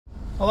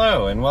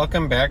Hello, and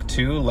welcome back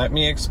to Let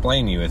Me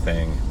Explain You a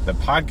Thing, the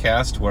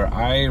podcast where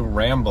I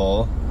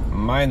ramble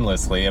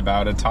mindlessly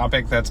about a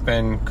topic that's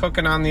been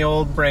cooking on the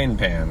old brain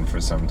pan for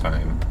some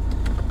time.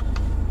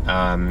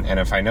 And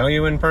if I know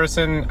you in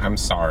person, I'm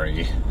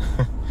sorry.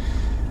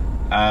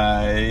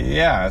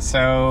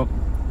 So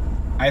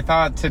I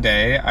thought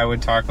today I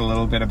would talk a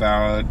little bit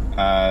about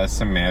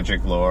some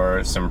Magic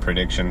lore, some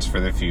predictions for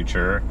the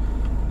future,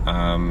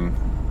 kind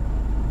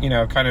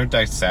of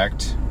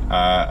dissect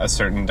a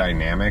certain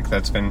dynamic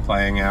that's been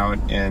playing out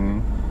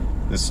in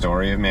the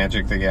story of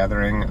Magic the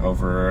Gathering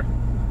over,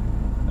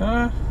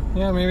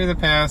 maybe the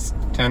past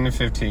 10 to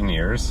 15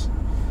 years.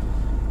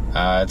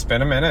 It's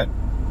been a minute.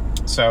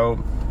 So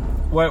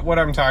what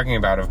I'm talking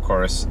about, of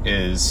course,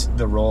 is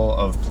the role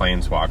of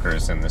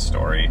Planeswalkers in the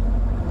story.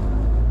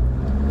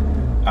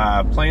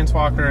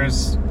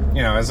 Planeswalkers,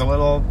 as a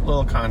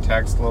little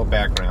context, a little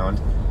background,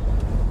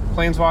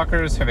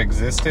 Planeswalkers have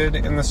existed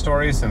in the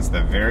story since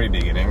the very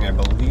beginning. I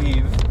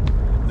believe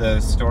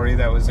the story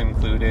that was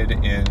included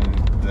in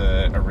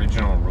the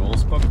original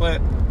rules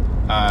booklet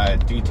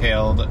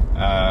detailed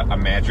a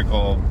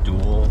magical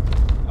duel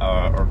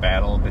or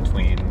battle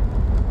between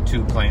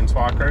two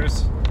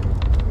Planeswalkers.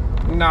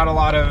 Not a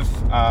lot of,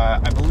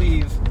 I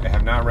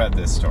have not read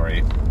this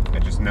story, I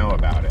just know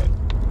about it,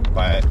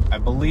 but I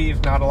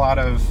believe not a lot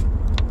of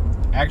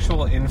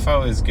actual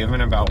info is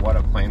given about what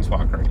a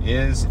Planeswalker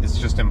is. It's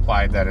just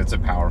implied that it's a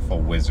powerful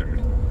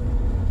wizard.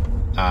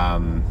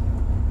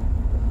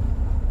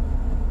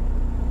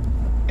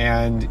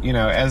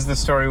 As the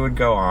story would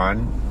go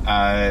on,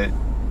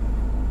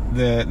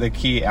 the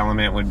key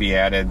element would be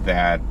added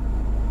that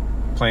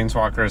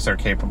Planeswalkers are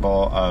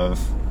capable of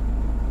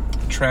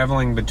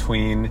traveling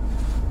between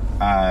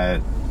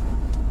the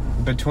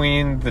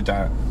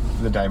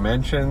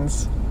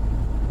dimensions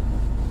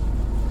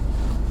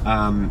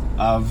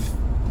of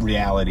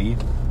reality,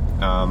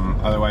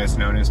 otherwise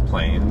known as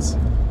planes.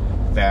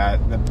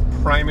 That the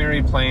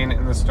primary plane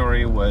in the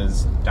story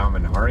was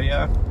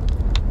Dominaria.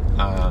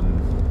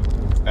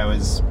 That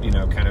was,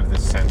 kind of the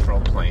central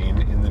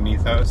plane in the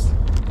mythos.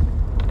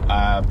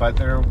 But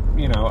there,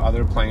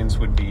 other planes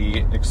would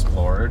be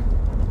explored.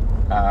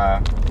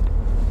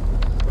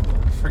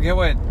 Forget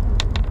what...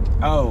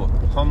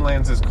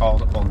 Homelands is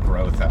called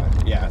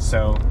Ulgrotha. Yeah,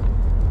 so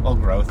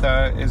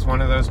Ulgrotha is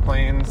one of those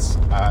planes.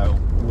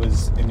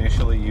 Was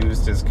initially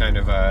used as kind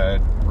of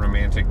a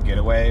romantic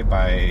getaway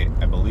by,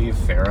 I believe,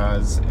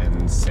 Faraz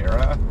and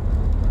Sarah.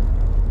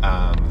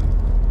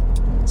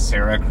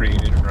 Sarah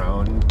created her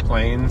own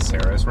plane,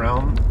 Sarah's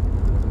Realm.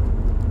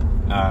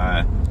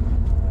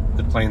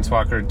 The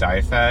Planeswalker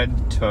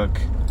Dyfed took,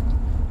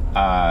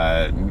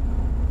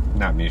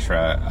 not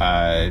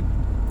Mishra,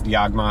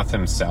 Yawgmoth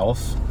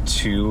himself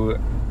to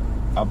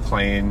a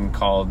plane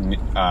called,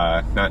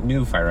 not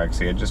New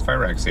Phyrexia, just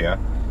Phyrexia.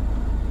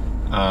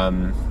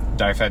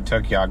 Dyfed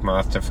took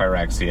Yawgmoth to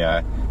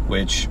Phyrexia,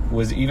 which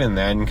was even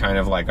then kind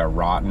of like a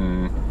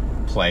rotten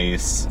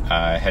place,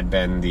 had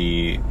been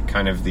the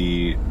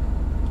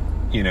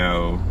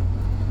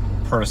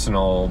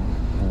personal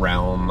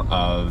realm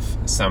of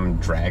some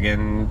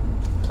dragon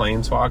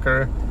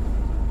planeswalker.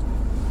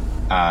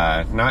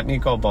 Not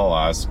Nico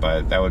Bolas,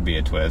 but that would be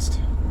a twist,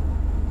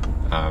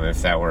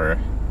 if that were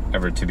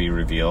ever to be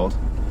revealed.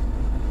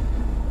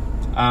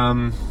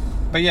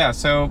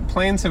 So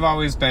planes have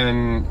always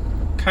been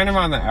kind of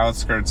on the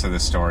outskirts of the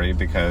story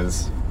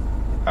because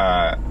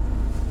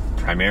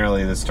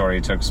primarily the story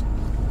took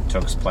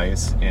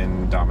place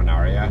in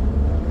Dominaria.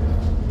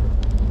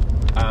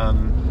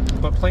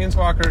 But a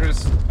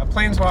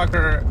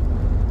Planeswalker,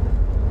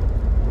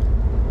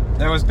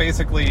 that was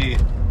basically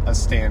a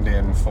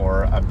stand-in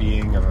for a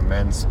being of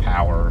immense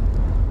power.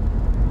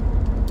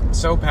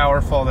 So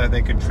powerful that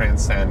they could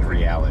transcend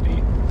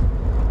reality.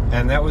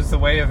 And that was the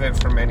way of it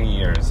for many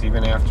years,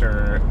 even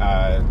after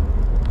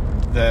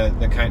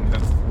the kind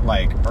of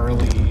like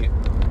early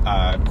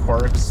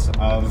quirks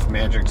of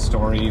Magic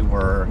story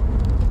were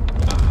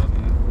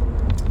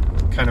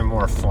kind of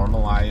more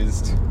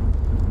formalized,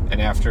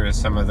 and after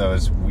some of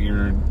those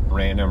weird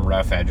random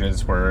rough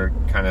edges were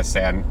kind of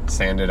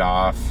sanded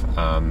off,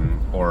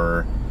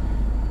 or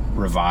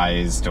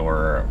revised,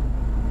 or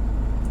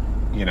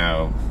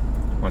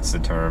what's the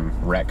term,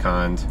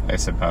 retconned, I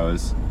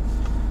suppose,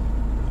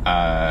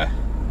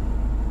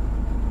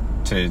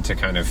 to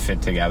kind of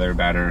fit together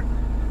better.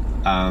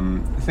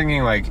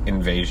 Thinking like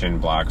invasion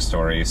block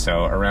story.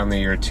 So around the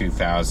year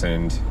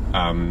 2000,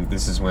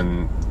 this is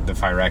when the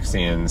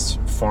Phyrexians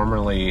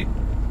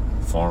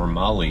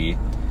formally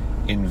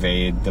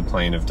invade the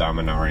plane of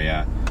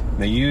Dominaria.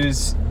 They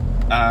use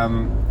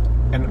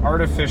an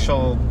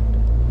artificial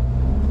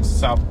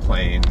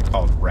subplane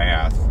called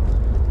Wrath,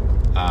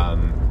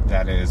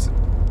 that is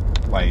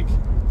like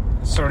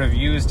sort of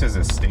used as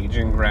a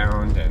staging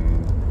ground,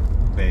 and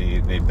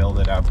they build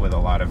it up with a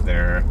lot of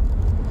their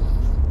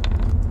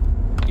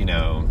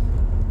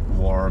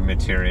war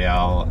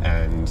material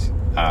and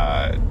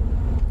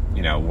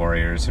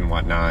warriors and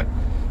whatnot,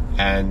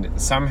 and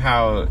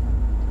somehow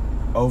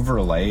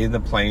overlay the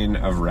plane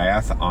of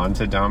Wrath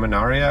onto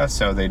Dominaria,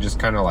 so they just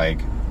kind of like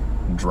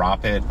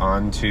drop it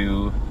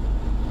onto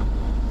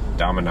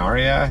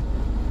Dominaria.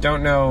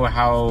 Don't know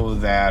how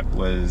that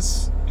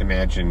was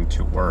imagined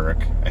to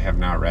work. I have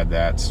not read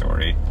that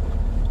story.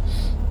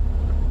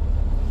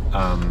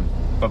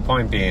 But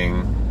point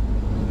being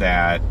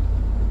that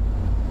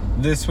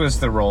this was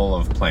the role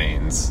of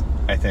planes.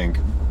 I think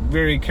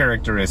very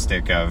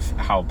characteristic of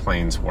how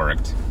planes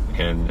worked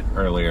in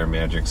earlier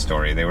Magic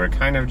story. They were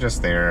kind of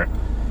just there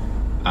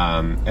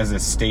as a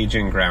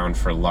staging ground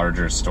for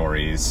larger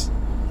stories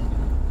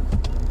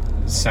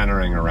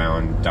centering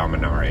around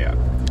Dominaria.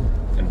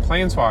 And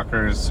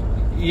Planeswalkers,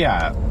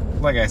 yeah,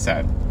 like I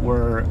said,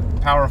 were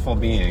powerful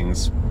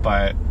beings,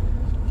 but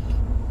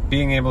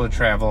being able to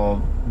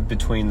travel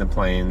between the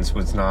planes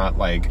was not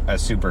like a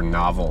super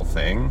novel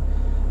thing.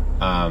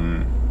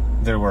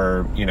 There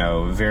were,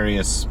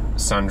 various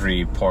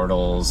sundry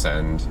portals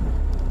and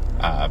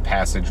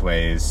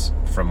passageways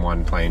from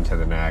one plane to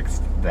the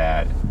next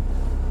that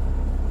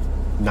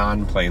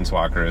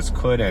non-planeswalkers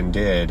could and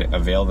did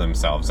avail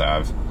themselves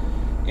of.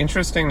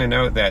 Interesting to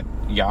note that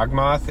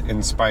Yawgmoth,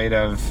 in spite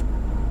of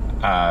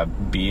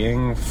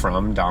being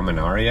from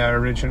Dominaria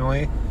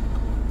originally,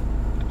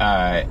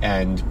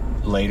 and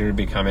later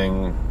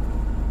becoming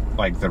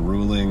like the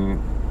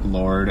ruling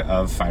lord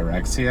of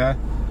Phyrexia,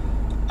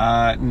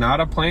 not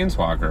a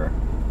planeswalker.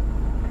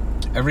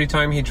 Every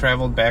time he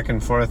traveled back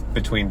and forth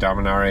between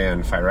Dominaria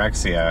and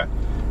Phyrexia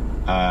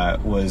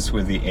was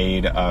with the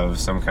aid of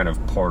some kind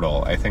of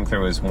portal. I think there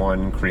was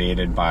one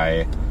created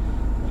by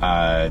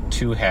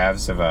two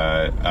halves of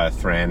a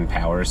Thran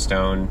Power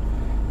Stone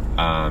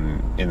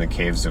in the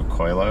caves of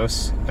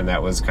Koilos, and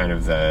that was kind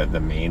of the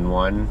main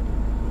one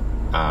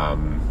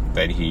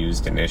that he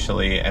used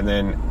initially. And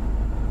then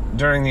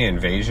during the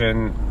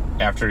invasion,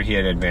 after he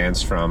had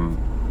advanced from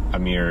a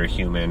mere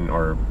human,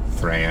 or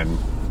Thran,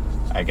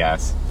 I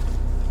guess,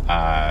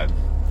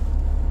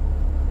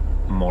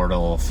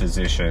 mortal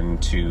physician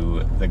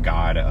to the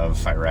god of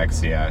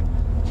Phyrexia,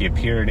 he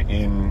appeared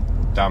in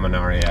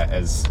Dominaria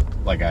as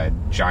like a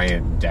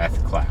giant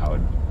death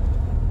cloud.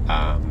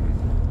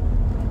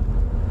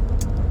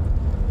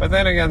 But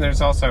then again,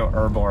 there's also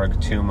Urborg,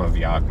 Tomb of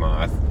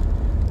Yawgmoth.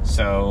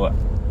 So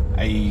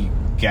I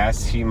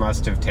guess he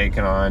must have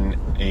taken on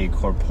a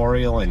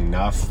corporeal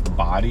enough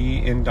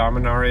body in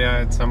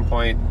Dominaria at some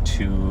point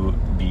to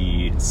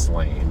be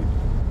slain.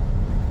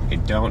 I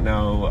don't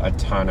know a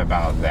ton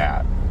about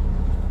that.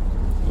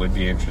 Would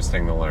be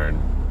interesting to learn.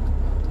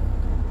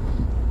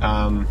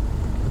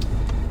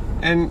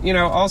 And,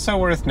 also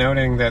worth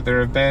noting that there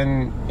have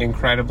been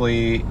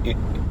incredibly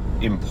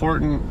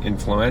important,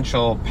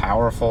 influential,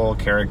 powerful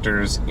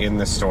characters in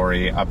the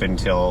story up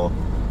until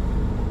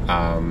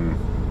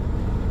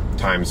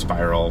Time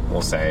Spiral,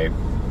 we'll say.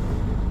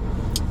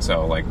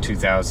 So, like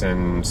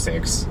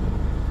 2006.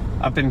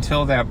 Up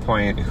until that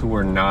point, who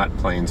were not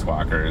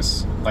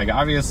planeswalkers. Like,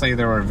 obviously,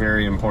 there were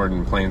very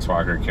important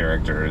planeswalker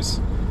characters.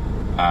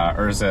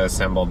 Urza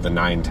assembled the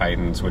Nine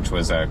Titans, which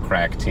was a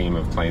crack team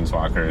of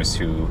planeswalkers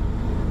who,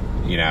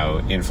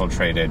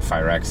 infiltrated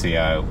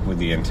Phyrexia with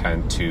the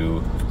intent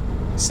to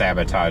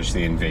sabotage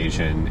the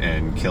invasion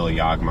and kill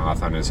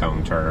Yawgmoth on his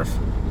home turf.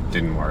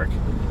 Didn't work.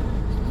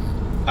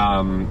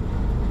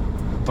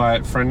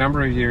 But for a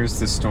number of years,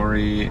 the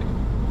story,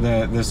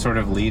 the sort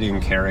of leading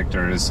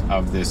characters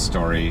of this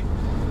story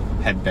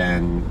had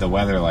been the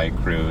Weatherlight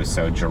crew.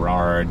 So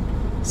Gerard,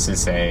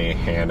 Sisay,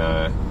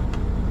 Hannah,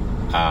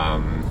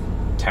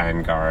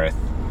 Tangarth,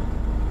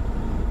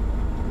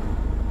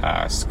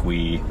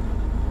 Squee,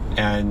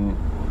 and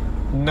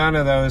none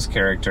of those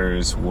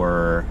characters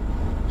were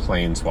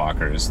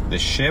planeswalkers. The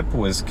ship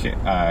was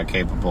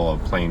capable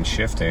of plane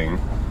shifting,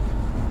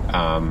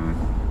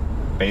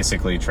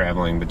 basically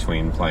traveling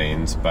between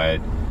planes, but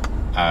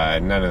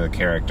none of the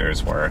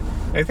characters were.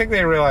 I think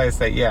they realized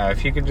that,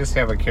 if you could just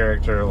have a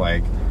character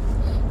like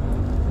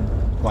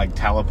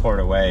teleport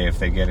away if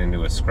they get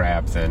into a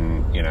scrap,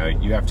 then,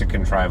 you have to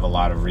contrive a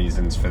lot of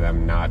reasons for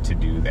them not to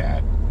do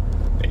that,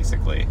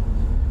 basically.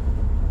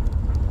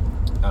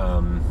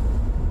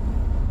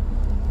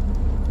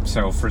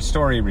 So for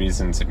story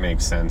reasons, it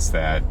makes sense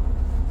that,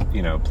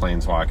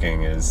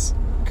 planeswalking is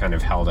kind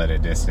of held at a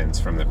distance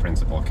from the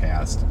principal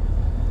cast.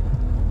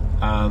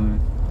 But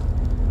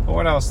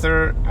what else?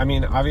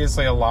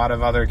 Obviously a lot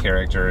of other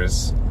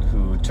characters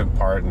who took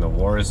part in the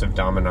wars of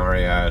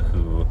Dominaria,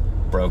 who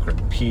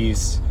brokered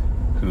peace,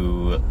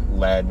 who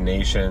led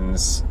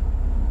nations,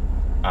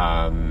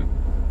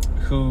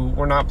 who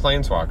were not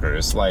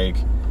planeswalkers, like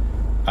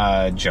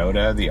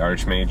Joda, the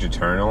Archmage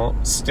Eternal,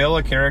 still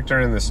a character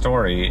in the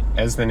story.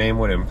 As the name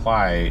would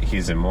imply,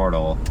 he's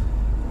immortal.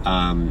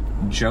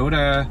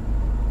 Joda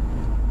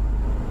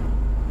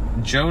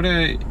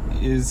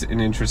is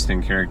an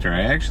interesting character.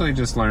 I actually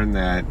just learned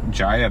that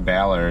Jaya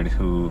Ballard,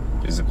 who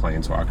is a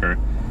planeswalker,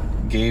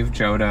 gave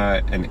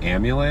Joda an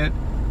amulet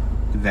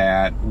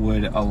that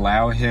would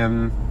allow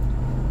him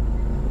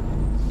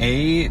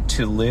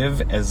to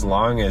live as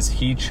long as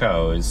he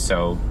chose,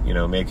 so,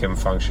 make him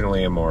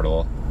functionally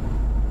immortal,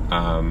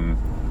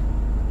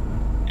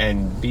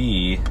 and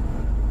B,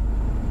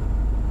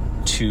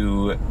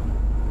 to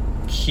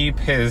keep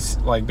his,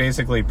 like,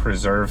 basically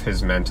preserve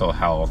his mental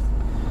health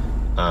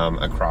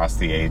across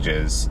the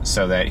ages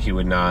so that he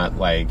would not,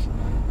 like,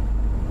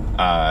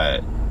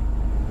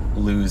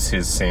 lose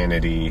his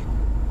sanity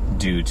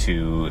due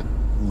to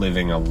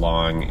living a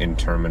long,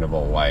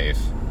 interminable life.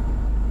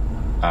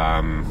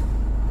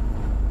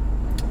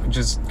 Which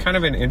is kind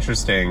of an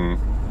interesting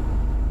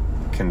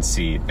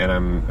conceit, and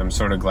I'm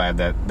sort of glad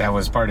that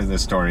was part of the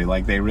story.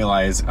 Like, they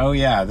realize, oh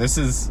yeah, this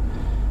is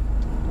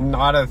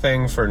not a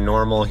thing for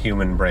normal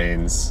human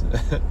brains.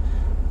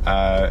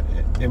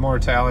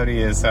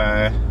 Immortality is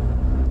a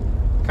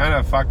kind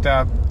of fucked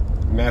up,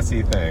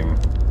 messy thing.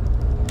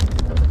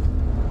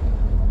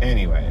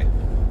 Anyway,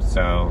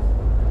 so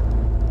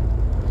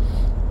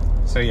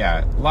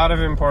yeah, a lot of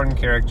important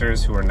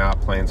characters who are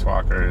not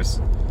planeswalkers,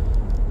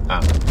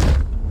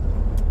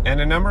 and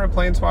a number of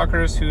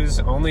planeswalkers whose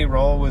only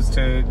role was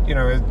to,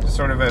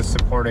 sort of a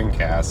supporting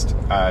cast.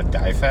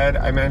 Dyfed,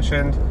 I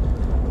mentioned,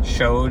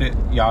 showed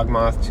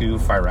Yawgmoth to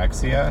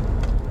Phyrexia,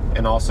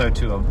 and also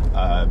to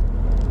a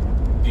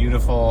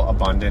beautiful,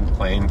 abundant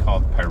plane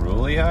called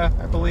Pyrulia,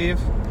 I believe.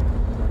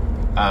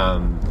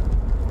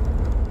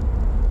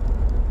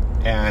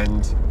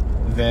 And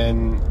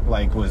then,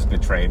 like, was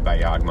betrayed by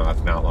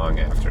Yawgmoth not long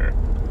after.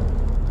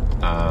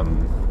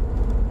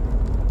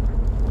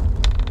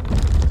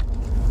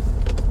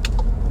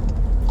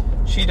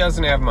 She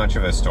doesn't have much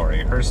of a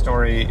story. Her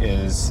story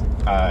is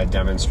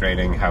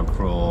demonstrating how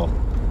cruel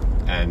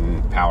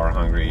and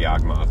power-hungry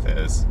Yawgmoth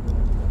is.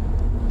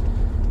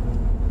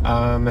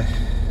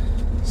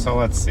 So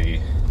let's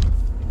see.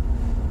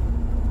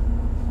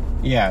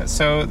 Yeah,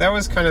 so that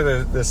was kind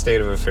of the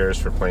state of affairs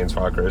for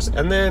Planeswalkers.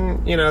 And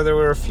then, there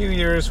were a few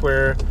years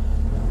where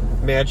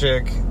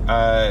Magic,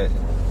 I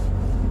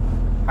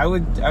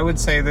would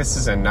say this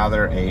is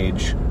another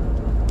age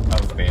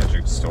of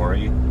Magic's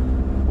story,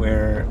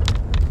 where,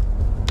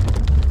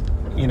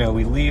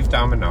 we leave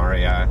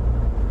Dominaria.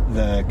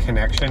 The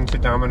connection to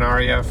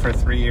Dominaria for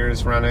 3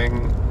 years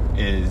running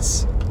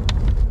is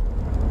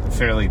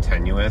fairly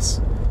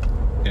tenuous,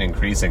 and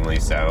increasingly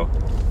so.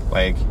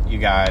 Like, you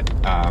got,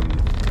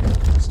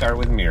 start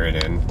with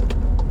Mirrodin,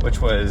 which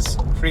was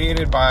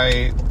created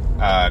by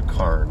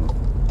Karn,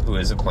 who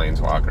is a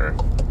planeswalker.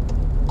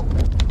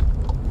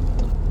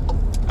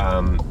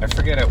 I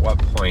forget at what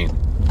point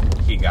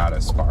he got a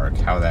spark,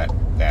 how that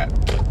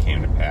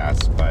came to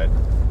pass, but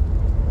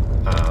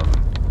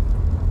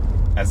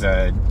as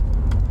a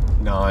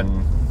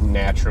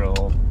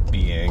non-natural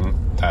being,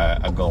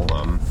 a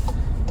golem,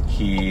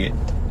 he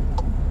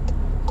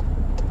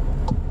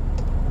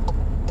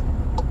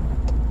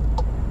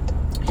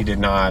did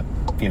not,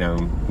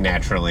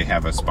 naturally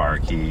have a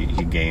spark. He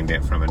gained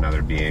it from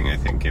another being, I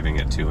think, giving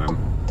it to him.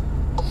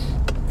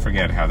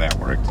 Forget how that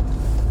worked.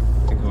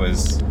 I think it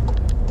was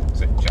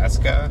it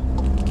Jessica?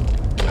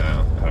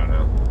 No, I don't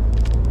know.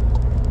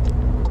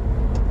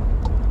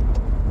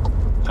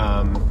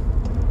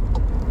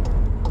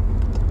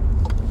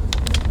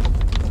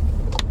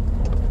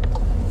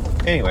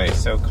 Anyway,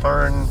 so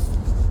Karn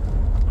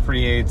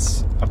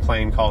creates a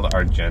plane called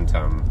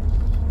Argentum,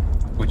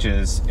 which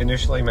is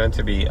initially meant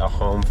to be a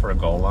home for a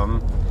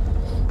golem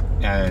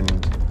and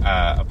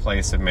a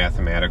place of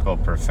mathematical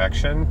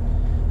perfection,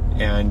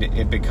 and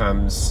it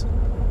becomes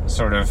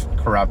sort of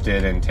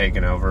corrupted and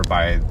taken over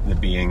by the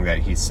being that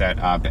he set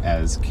up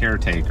as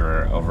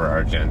caretaker over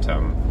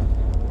Argentum,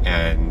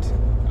 and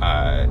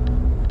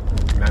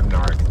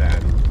Memnarch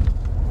then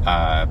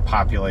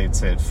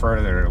populates it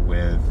further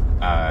with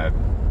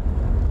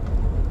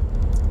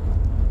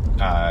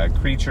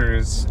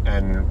creatures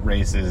and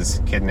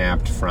races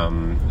kidnapped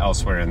from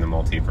elsewhere in the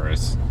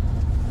multiverse,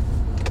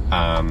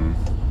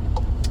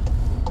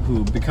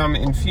 who become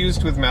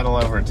infused with metal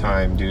over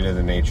time due to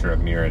the nature of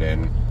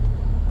Mirrodin.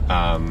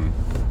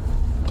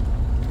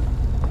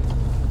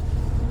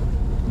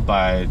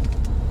 But,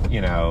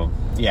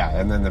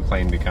 and then the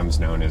plane becomes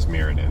known as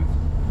Mirrodin.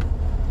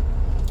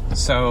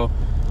 So,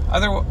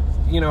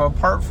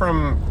 apart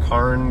from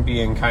Karn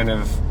being kind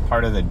of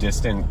part of the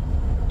distant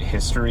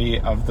history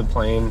of the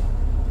plane,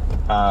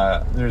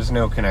 there's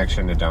no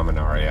connection to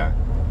Dominaria.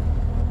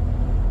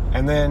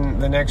 And then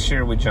the next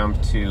year we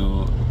jump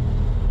to,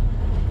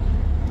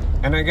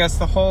 and I guess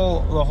the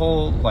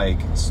whole like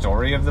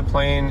story of the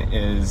plane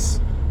is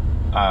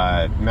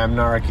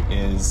Memnarch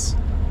is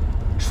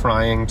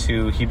trying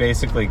to, he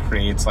basically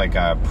creates like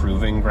a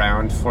proving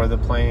ground for the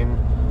plane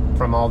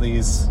from all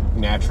these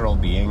natural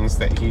beings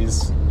that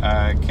he's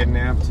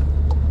kidnapped,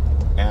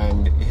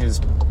 and his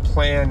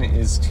plan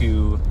is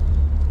to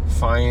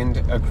find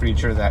a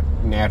creature that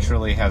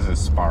naturally has a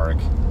spark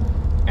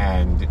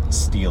and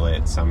steal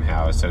it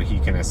somehow so he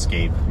can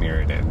escape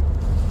Mirrodin.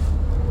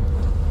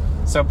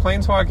 So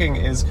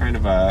planeswalking is kind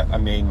of a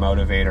main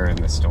motivator in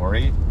the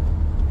story.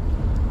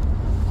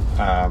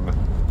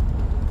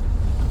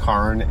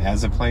 Karn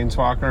as a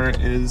planeswalker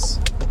is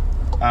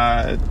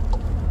an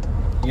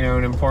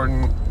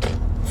important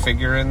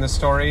figure in the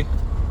story.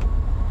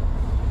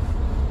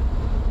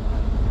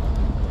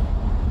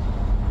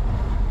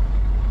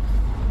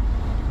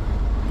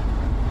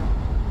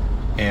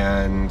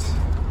 And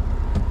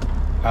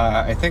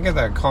I think at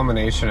the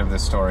culmination of the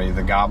story,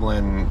 the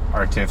Goblin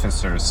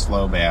Artificer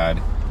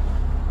Slowbad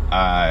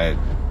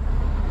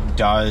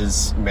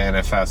does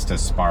manifest a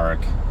spark,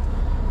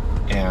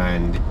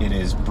 and it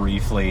is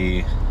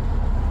briefly...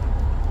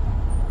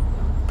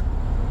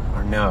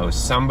 Or no,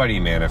 somebody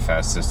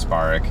manifests a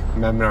spark.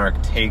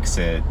 Memnarch takes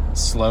it.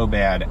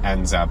 Slowbad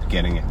ends up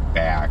getting it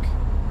back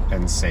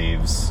and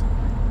saves,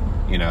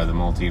 the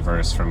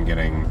multiverse from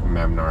getting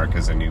Memnarch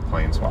as a new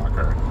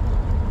planeswalker.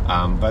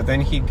 But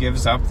then he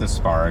gives up the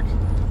spark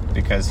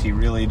because he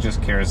really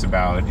just cares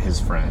about his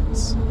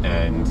friends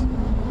and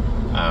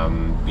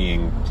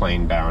being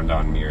plain bound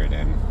on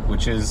Mirrodin,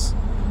 which is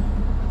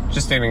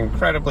just an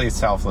incredibly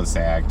selfless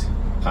act.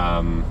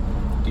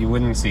 You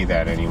wouldn't see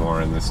that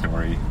anymore in the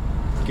story.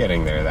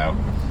 Getting there,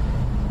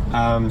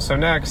 though. So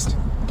next,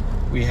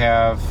 we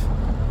have...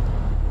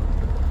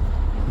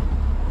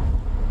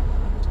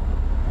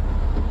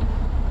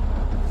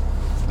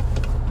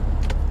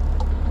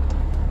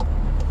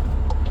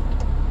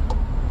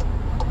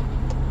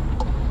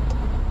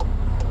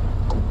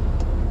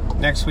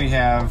 Next we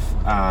have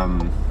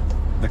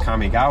the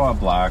Kamigawa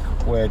block,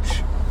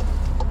 which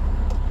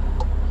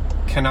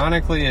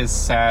canonically is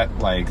set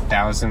like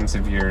thousands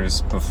of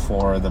years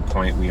before the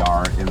point we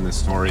are in the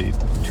story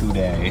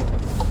today,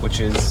 which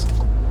is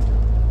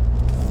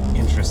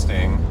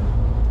interesting.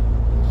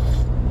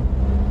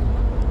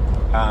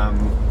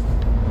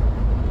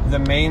 The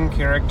main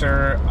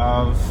character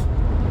of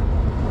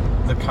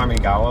the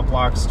Kamigawa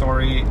block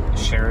story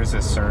shares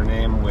a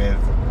surname with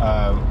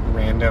a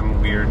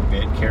random weird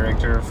bit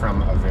character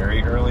from a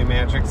very early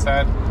Magic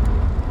set.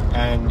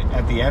 And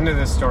at the end of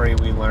the story,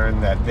 we learn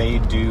that they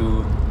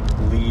do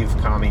leave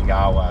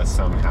Kamigawa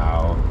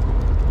somehow.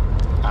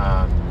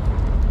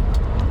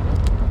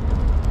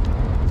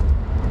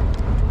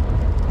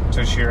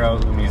 Toshiro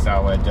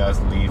Umizawa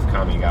does leave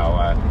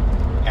Kamigawa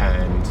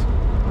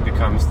and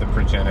becomes the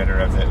progenitor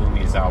of the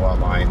Umizawa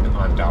line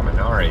on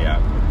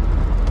Dominaria.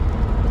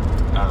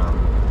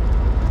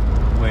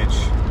 Which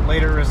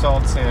later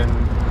results in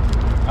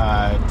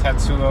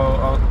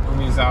Tetsuo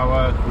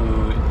Umizawa,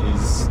 who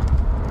is,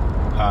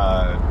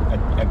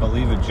 I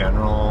believe, a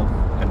general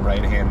and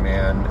right-hand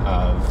man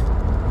of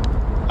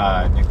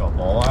Nicol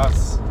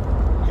Bolas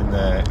in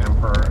the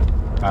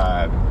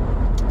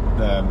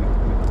the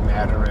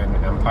Mandarin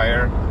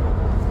Empire,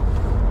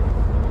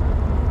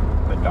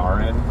 the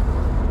Darin,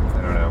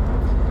 I don't know.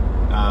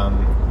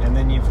 And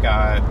then you've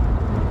got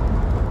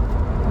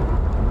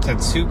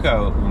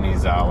Tetsuko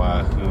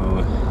Umizawa,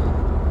 who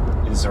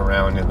is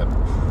around in the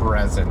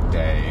present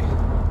day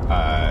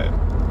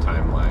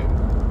timeline.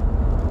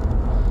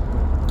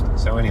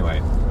 So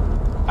anyway,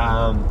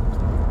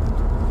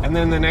 and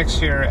then the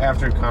next year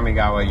after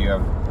Kamigawa, you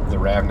have the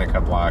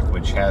Ravnica block,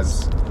 which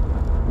has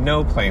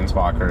no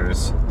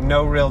planeswalkers,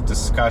 no real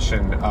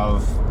discussion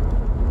of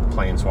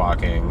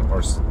planeswalking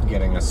or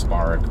getting a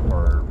spark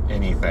or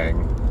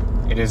anything.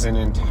 It is an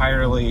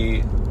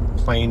entirely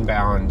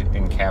plane-bound,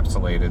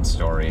 encapsulated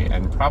story,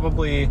 and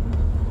probably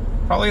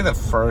the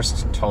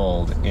first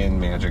told in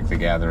Magic the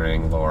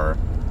Gathering lore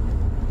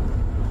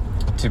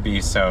to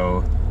be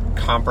so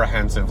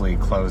comprehensively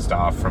closed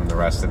off from the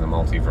rest of the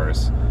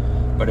multiverse.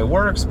 But it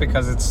works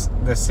because it's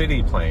the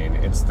city plane.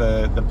 It's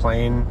the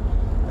plane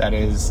that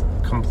is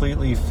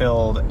completely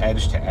filled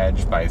edge to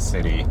edge by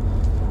city.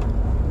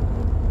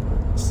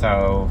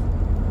 So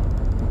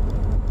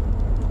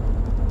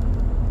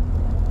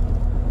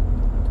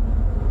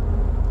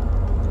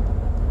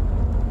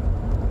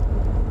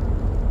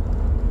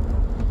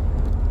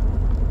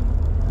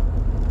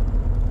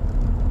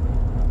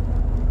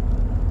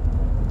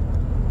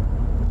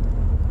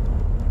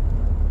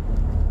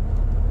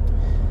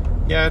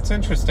yeah, it's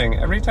interesting.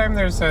 Every time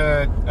there's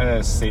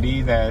a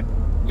city that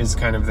is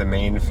kind of the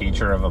main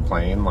feature of a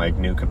plane, like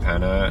New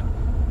Capenna,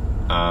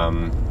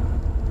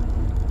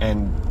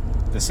 and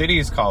the city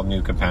is called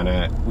New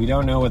Capenna, we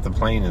don't know what the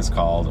plane is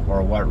called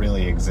or what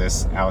really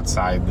exists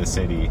outside the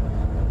city,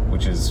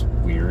 which is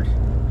weird.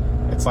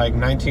 It's like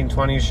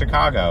 1920s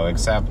Chicago,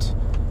 except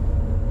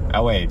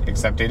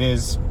it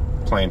is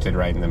planted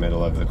right in the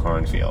middle of the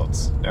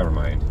cornfields. Never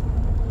mind.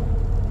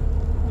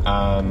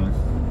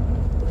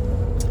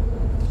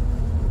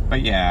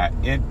 But yeah,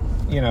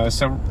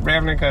 so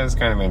Ravnica is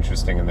kind of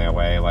interesting in that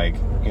way. Like,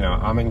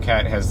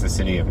 Amonkhet has the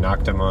city of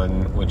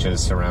Noctimun, which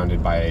is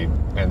surrounded by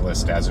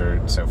endless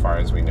desert, so far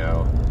as we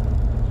know.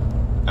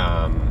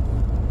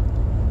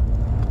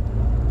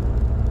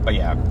 But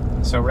yeah,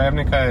 so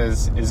Ravnica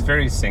is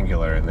very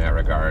singular in that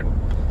regard.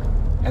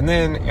 And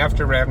then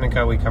after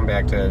Ravnica, we come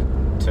back to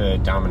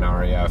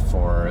Dominaria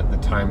for the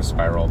Time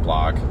Spiral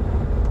block.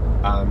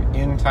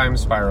 In Time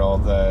Spiral,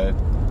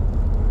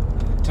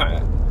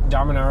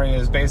 Dominaria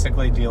is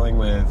basically dealing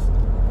with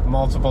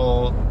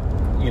multiple,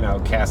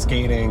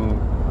 cascading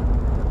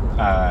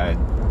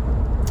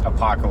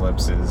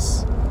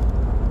apocalypses,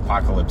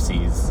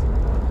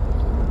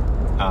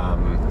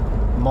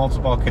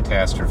 multiple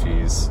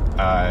catastrophes.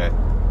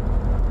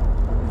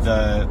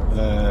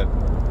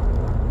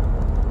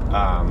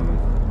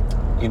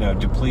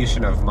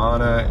 depletion of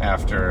mana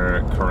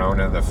after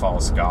Corona the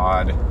False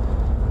God.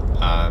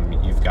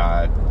 You've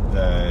got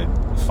the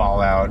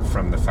fallout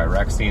from the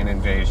Phyrexian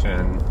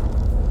invasion.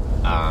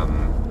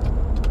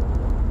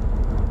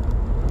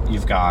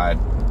 You've got,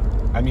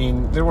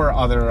 there were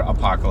other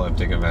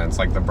apocalyptic events,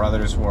 like the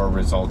Brothers' War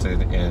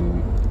resulted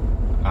in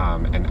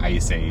an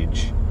ice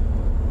age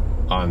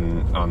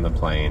on the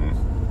plane.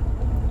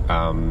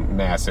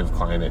 Massive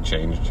climate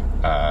change.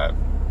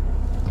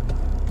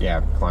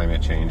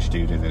 Climate change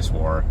due to this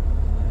war.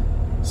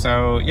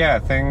 So, yeah,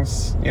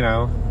 things,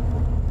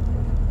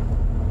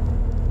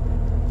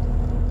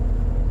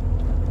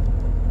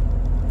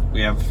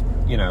 we have,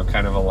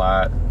 kind of a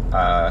lot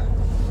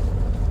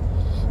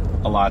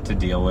to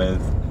deal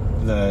with.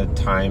 The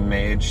Time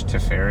Mage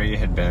Teferi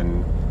had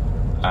been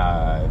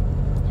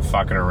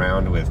fucking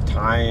around with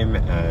time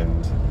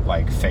and,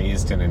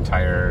 phased an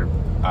entire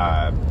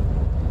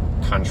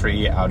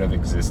country out of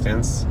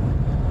existence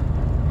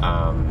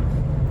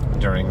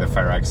during the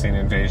Phyrexian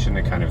invasion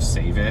to kind of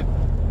save it.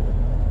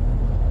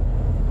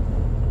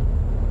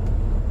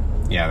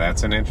 Yeah,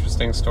 that's an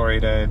interesting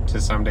story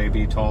to someday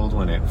be told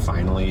when it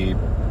finally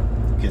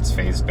gets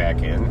phased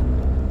back in.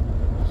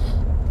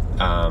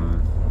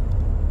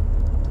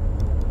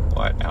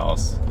 What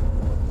else?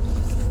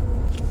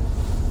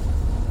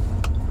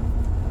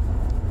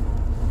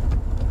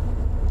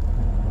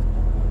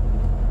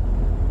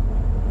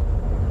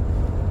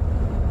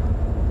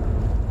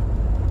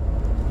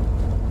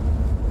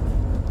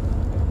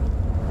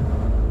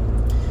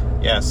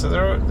 Yeah, so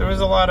there was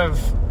a lot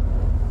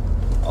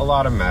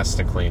of mess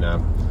to clean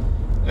up,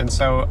 and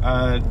so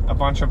a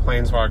bunch of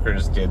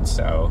planeswalkers did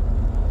so,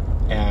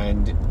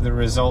 and the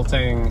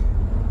resulting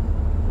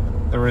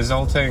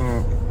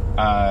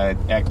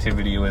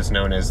activity was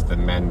known as the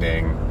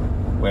Mending,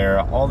 where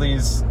all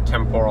these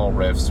temporal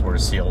rifts were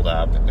sealed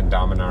up and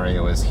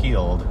Dominaria was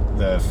healed.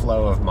 The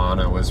flow of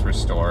mana was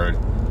restored.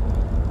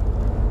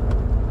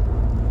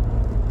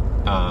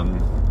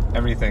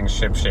 Everything's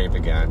shipshape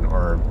again,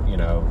 or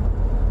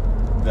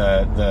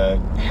the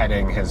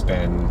heading has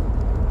been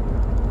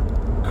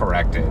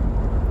corrected,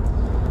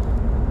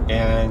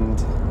 and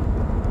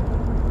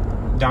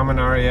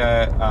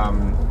Dominaria,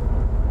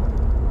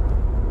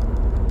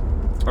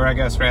 or I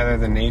guess rather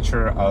the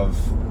nature of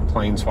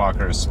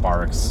Planeswalker's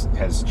sparks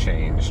has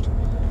changed.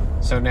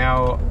 So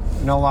now,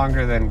 no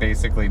longer than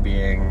basically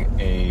being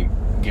a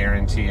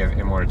guarantee of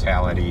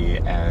immortality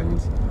and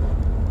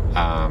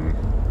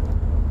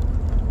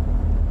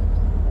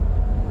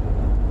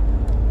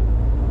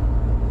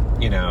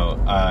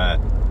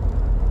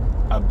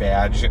a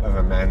badge of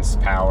immense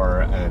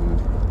power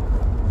and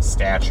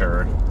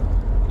stature,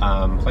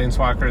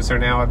 Planeswalkers are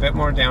now a bit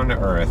more down to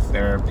earth.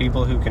 They're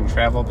people who can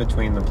travel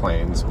between the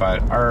planes,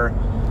 but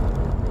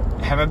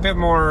have a bit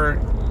more,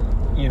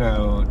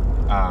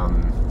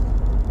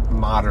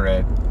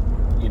 moderate,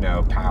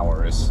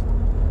 powers.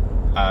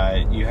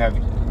 You have,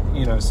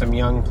 some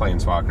young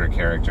Planeswalker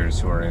characters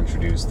who are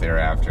introduced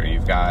thereafter.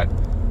 You've got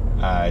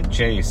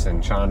Jace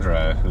and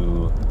Chandra,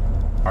 who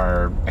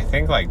are, I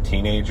think,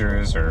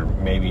 teenagers or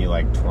maybe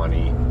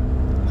 20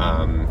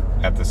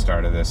 at the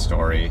start of this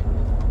story.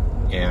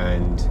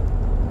 And,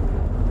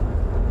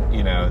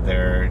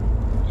 they're,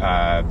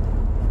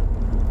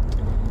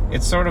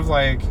 it's sort of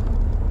like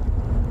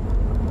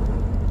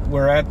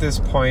we're at this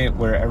point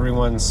where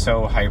everyone's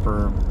so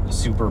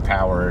super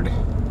powered,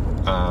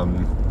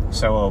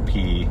 so OP,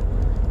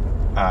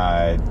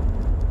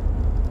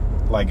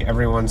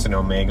 everyone's an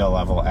Omega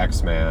level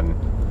X-Man,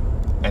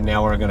 and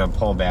now we're gonna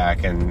pull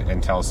back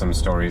and tell some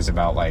stories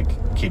about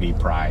Kitty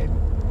Pryde,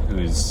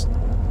 who's,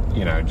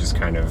 just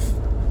kind of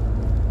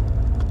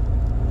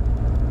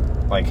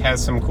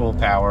has some cool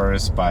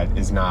powers, but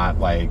is not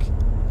a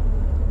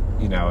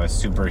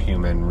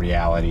superhuman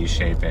reality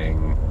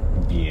shaping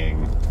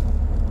being.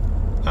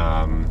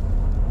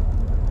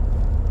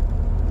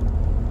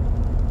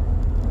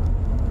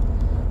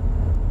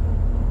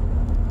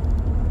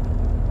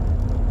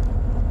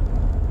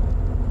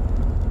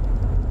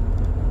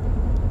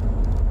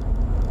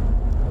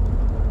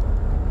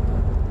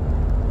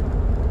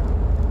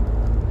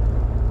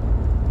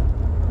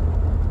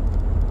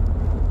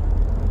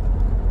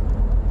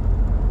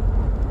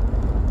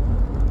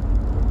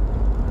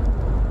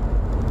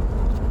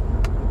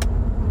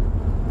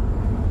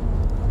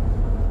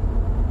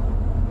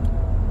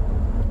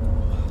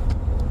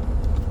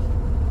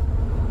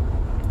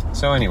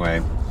 So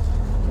anyway,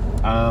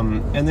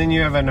 and then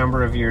you have a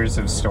number of years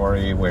of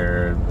story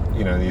where,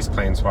 these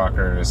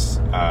Planeswalkers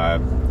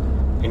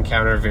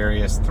encounter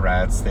various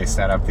threats. They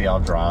set up the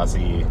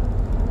Eldrazi.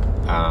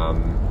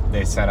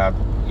 They set up,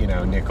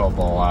 Nicol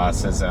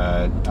Bolas as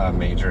a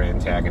major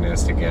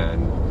antagonist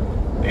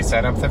again. They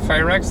set up the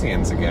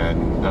Phyrexians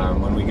again.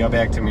 When we go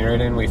back to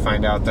Mirrodin, we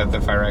find out that the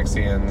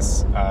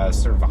Phyrexians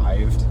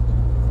survived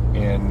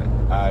in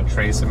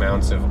trace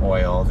amounts of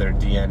oil. Their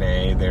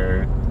DNA,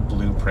 their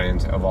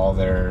blueprint of all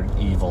their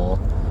evil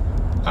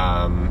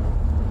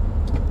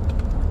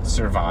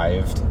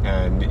survived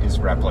and is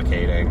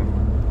replicating,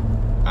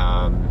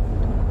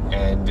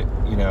 and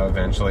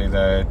eventually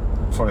the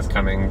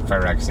forthcoming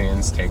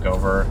Phyrexians take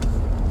over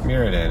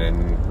Mirrodin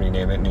and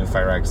rename it New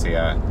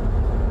Phyrexia.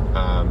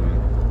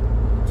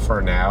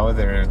 For now,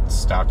 they're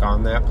stuck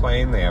on that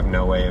plane. They have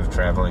no way of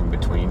traveling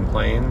between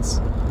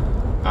planes.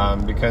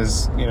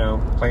 Because,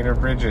 planar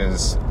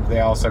bridges, they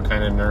also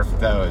kind of nerfed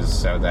those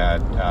so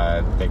that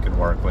they could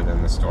work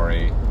within the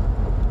story,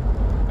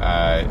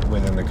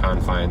 within the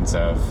confines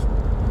of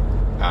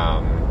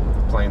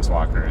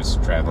planeswalkers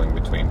traveling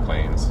between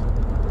planes.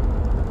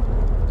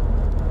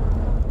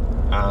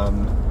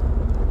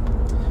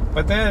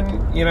 But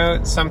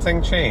then,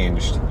 something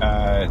changed.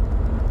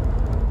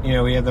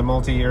 We had the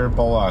multi-year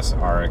Bolas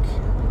arc.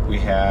 We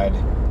had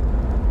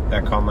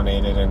that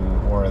culminated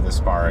in War of the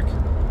Spark.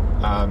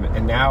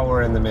 And now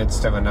we're in the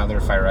midst of another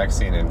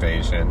Phyrexian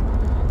invasion.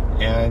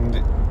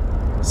 And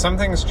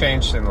something's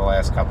changed in the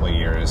last couple of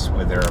years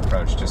with their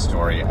approach to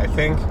story. I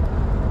think,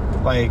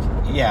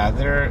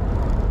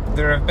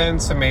 there have been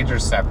some major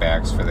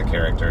setbacks for the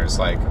characters.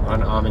 Like,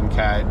 on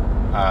Amonkhet,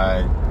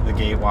 the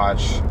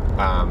Gatewatch,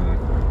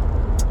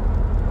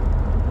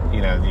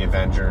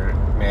 the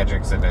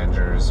Magic's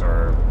Avengers,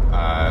 or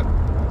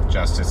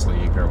Justice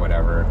League, or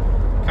whatever,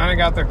 kind of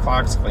got their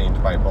clocks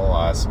cleaned by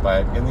Bolas,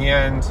 but in the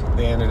end,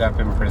 they ended up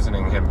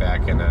imprisoning him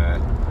back in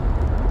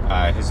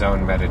his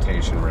own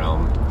meditation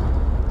realm,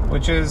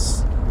 which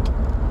is,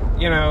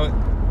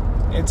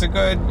 it's a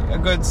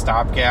good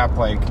stopgap.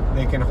 Like,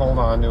 they can hold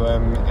on to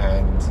him,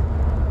 and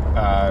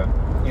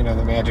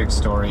the Magic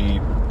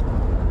story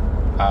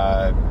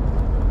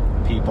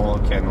people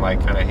can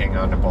kind of hang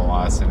on to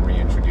Bolas and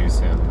reintroduce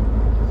him.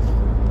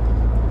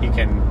 He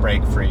can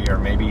break free, or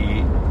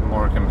maybe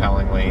more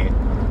compellingly,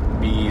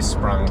 be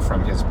sprung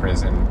from his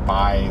prison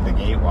by the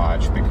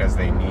Gatewatch because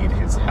they need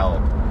his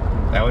help.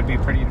 That would be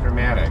pretty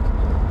dramatic.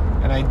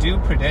 And I do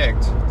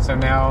predict, so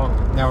now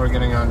we're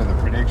getting on to the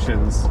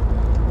predictions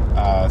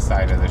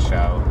side of the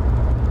show.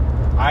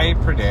 I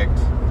predict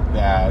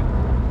that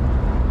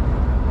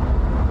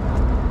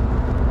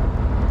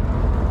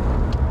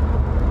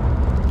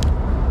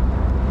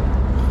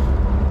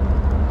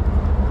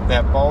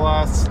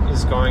Bolas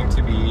is going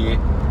to be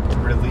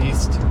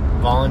released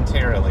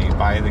voluntarily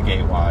by the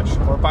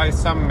Gatewatch, or by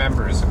some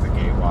members of the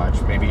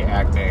Gatewatch, maybe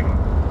acting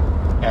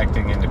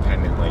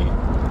independently,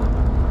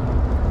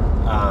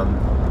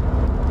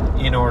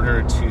 in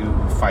order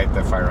to fight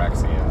the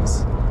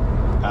Phyrexians.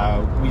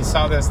 We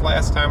saw this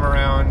last time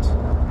around,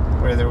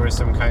 where there were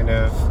some kind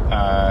of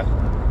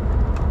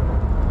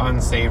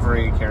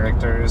unsavory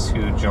characters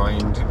who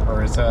joined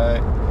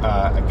Urza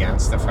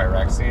against the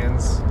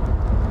Phyrexians.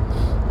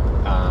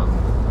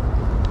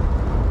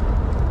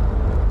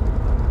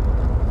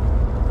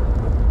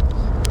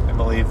 I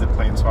believe the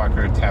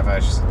Planeswalker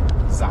Tevesh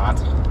Zot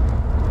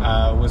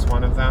was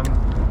one of them.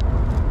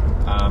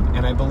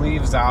 And I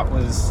believe Zot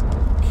was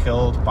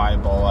killed by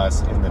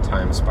Bolas in the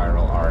Time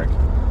Spiral arc.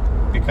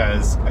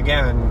 Because,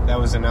 again, that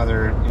was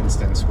another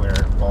instance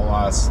where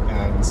Bolas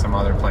and some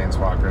other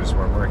Planeswalkers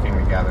were working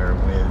together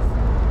with,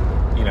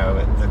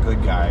 the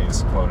good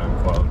guys,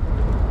 quote-unquote,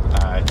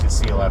 to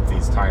seal up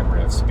these time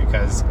rifts.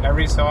 Because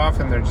every so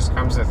often there just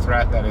comes a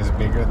threat that is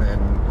bigger than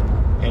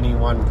any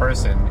one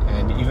person,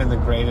 and even the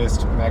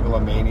greatest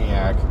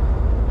megalomaniac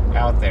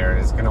out there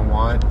is going to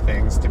want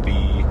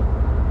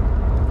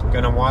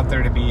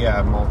there to be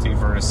a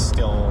multiverse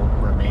still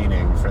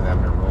remaining for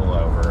them to rule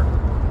over.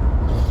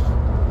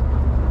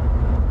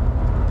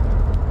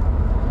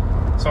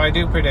 So I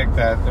do predict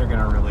that they're going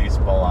to release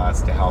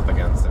Bolas to help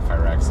against the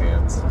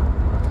Phyrexians.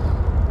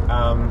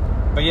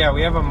 But yeah,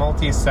 we have a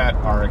multi-set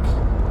arc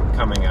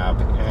coming up,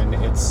 and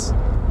it's,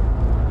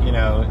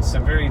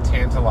 some very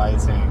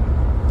tantalizing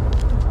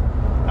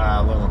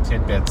little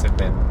tidbits have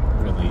been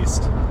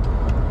released.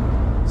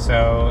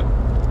 So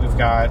we've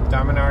got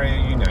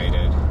Dominaria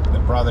United, the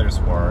Brothers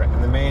War,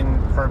 and the main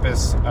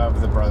purpose of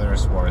the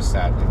Brothers War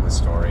set in the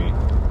story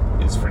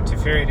is for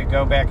Teferi to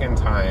go back in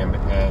time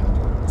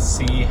and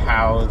see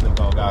how the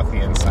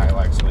Golgothian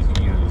Silex was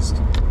used.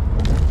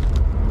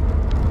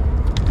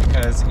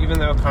 Because even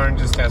though Karn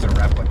just has a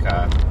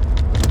replica,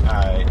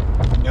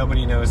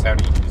 nobody knows how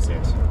to use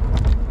it.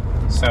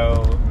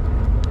 So,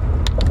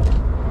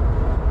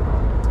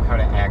 how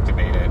to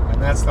activate it.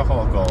 And that's the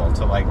whole goal,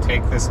 to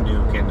take this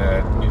nuke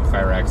into New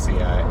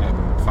Phyrexia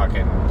and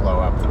fucking blow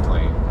up the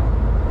plane.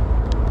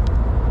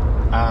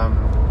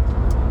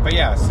 But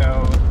yeah,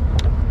 so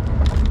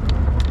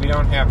we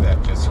don't have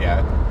that just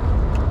yet.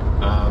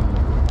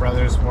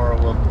 Brothers War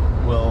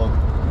will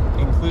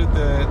include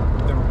the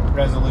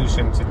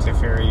resolution to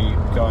Teferi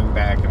going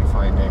back and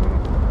finding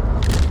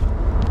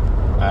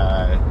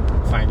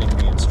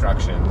the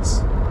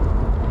instructions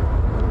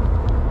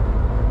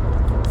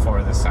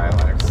for the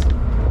Silex.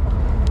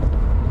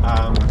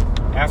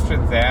 After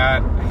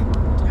that,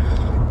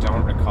 I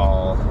don't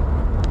recall.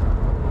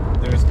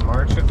 There's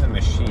March of the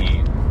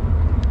Machine.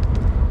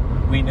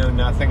 We know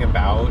nothing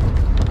about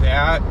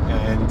that,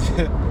 and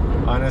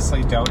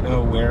honestly don't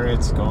know where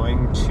it's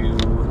going to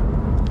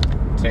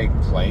take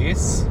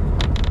place.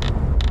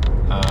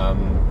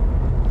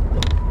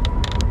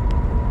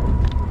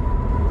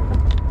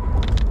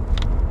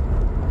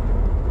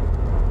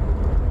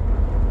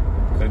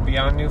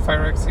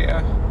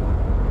 Phyrexia?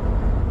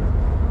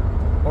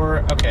 Or,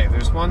 okay,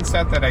 there's one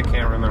set that I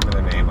can't remember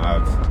the name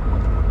of,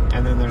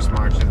 and then there's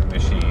March of the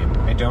Machine.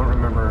 I don't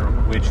remember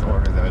which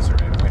order those are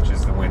in, which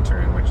is the winter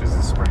and which is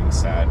the spring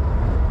set.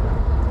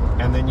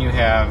 And then you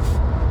have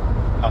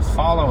a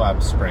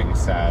follow-up spring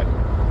set,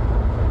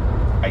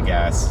 I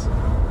guess,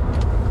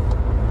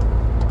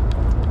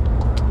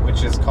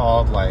 which is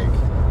called, like,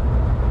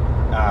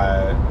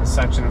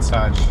 such and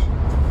such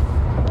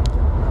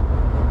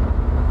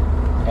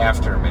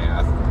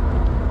Aftermath.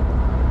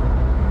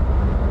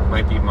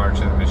 Might be March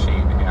of the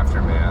Machine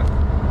Aftermath.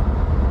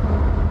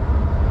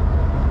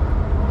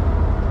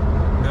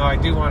 No, I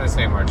do want to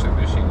say March of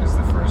the Machine is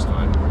the first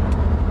one.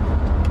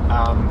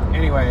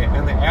 Anyway,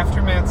 and the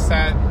Aftermath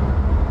set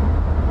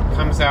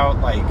comes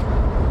out like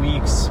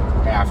weeks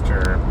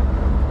after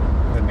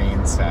the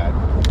main set.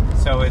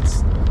 So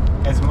it's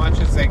as much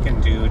as they can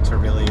do to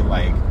really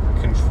like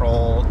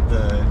control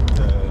the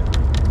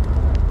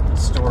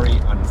story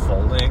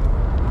unfolding.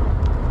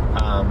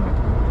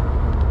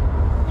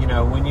 You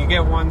know, when you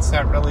get one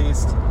set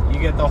released, you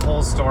get the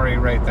whole story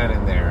right then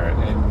and there,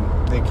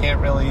 and they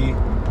can't really...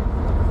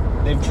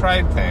 They've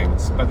tried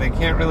things, but they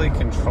can't really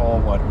control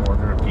what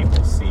order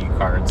people see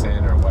cards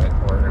in or what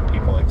order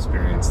people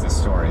experience the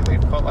story. They've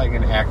put like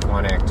an Act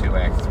 1, Act 2,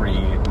 Act 3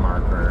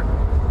 marker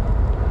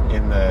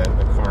in the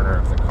corner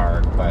of the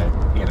card, but,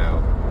 you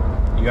know,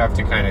 you have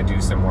to kind of do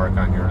some work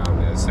on your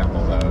own to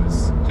assemble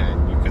those,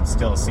 and you could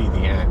still see the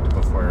end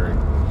before,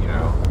 you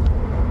know,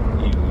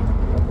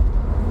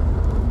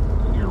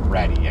 you're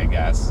ready, I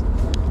guess.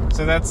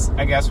 So that's,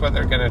 I guess, what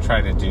they're going to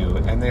try to do.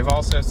 And they've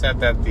also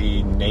said that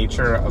the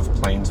nature of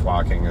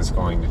planeswalking is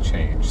going to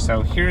change.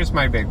 So here's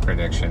my big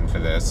prediction for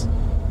this.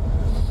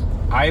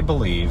 I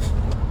believe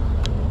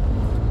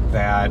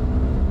that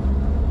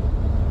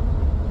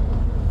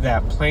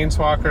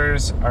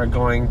planeswalkers are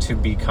going to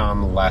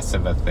become less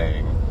of a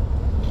thing.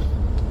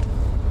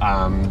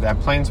 That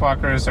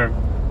planeswalkers are...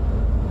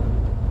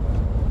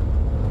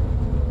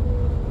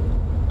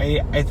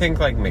 I think,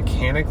 like,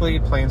 mechanically,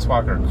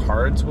 planeswalker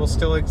cards will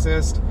still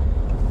exist.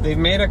 They've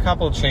made a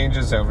couple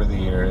changes over the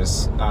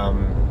years,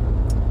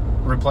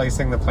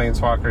 replacing the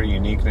planeswalker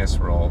uniqueness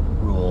rule,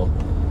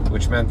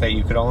 which meant that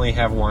you could only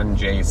have one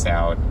Jace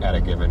out at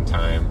a given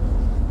time,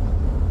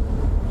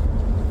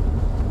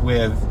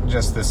 with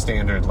just the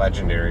standard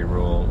legendary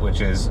rule, which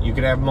is you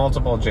could have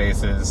multiple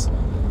Jaces,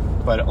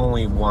 but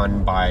only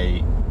one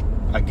by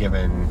a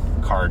given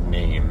card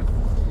name.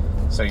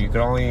 So you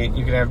could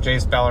have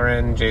Jace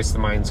Beleren, Jace the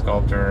Mind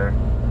Sculptor,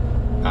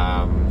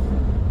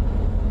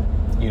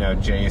 you know,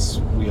 Jace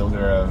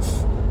wielder of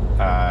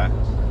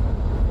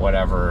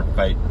whatever,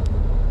 but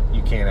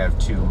you can't have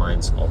two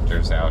Mind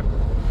Sculptors out.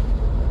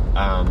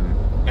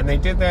 And they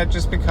did that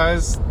just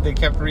because they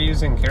kept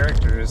reusing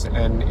characters,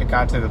 and it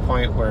got to the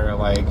point where,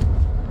 like,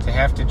 to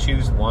have to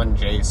choose one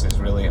Jace is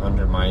really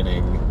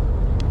undermining.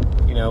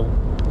 You know,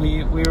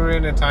 we were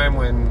in a time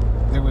when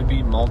there would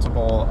be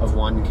multiple of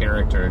one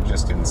character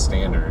just in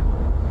standard.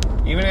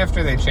 Even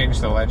after they changed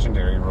the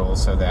legendary rule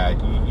so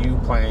that you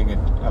playing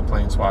a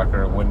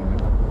planeswalker wouldn't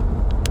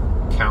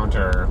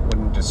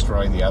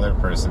destroy the other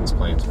person's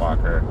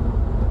planeswalker.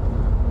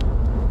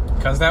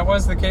 Because that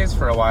was the case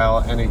for a while,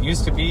 and it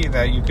used to be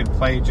that you could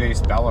play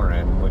Jace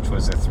Beleren, which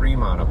was a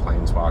 3-mana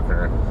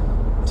planeswalker,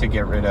 to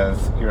get rid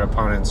of your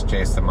opponent's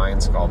Jace the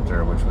Mind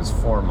Sculptor, which was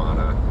 4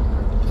 mana.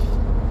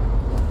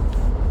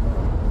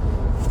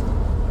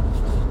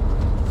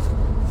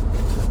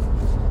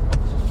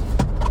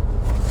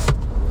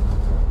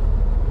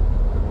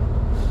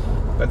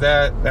 But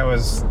that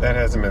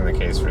hasn't been the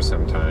case for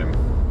some time.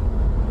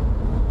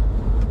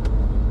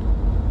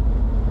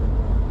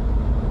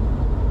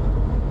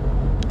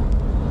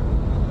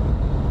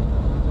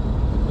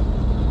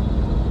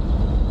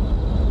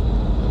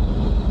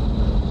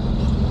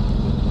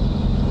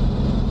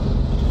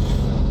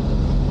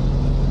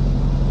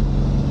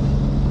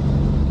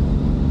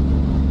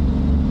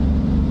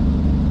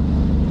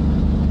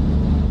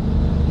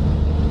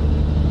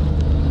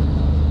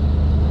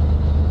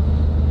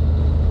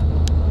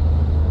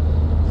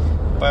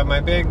 But my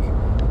big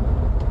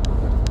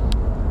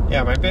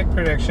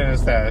prediction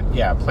is that,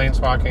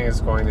 planeswalking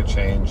is going to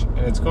change, and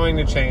it's going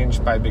to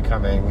change by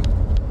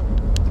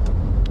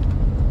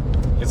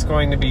it's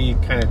going to be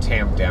kind of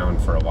tamped down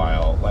for a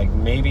while. Like,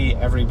 maybe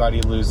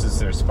everybody loses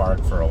their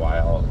spark for a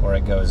while, or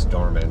it goes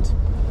dormant.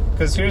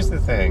 Because here's the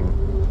thing,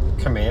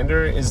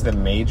 Commander is the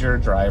major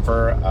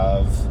driver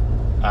of,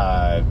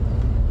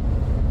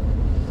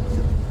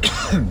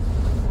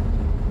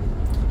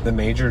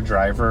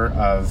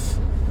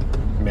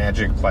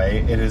 Magic play.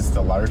 It is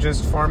the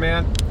largest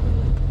format.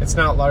 It's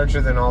not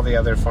larger than all the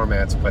other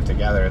formats put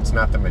together. It's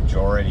not the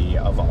majority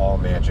of all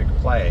Magic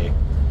play,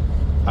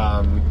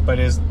 but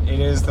it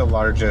is the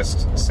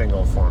largest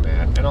single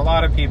format. And a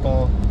lot of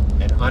people,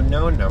 an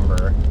unknown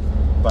number,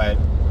 but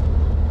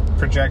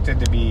projected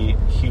to be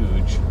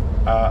huge,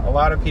 a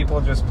lot of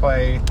people just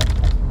play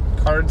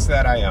Cards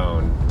That I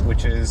Own,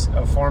 which is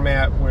a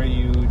format where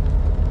you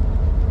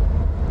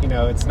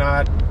know, it's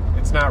not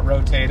it's not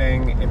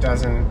rotating.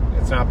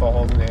 It's not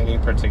beholden to any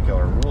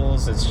particular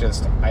rules. It's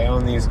just, I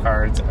own these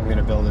cards. I'm going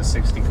to build a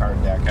 60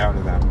 card deck out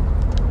of them.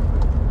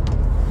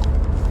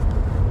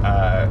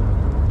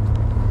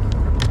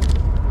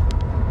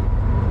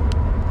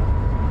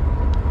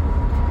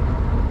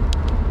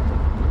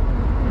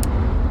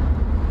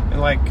 And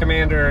like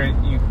Commander,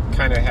 you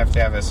kind of have to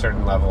have a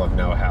certain level of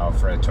know-how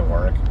for it to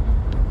work.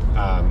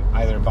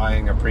 Either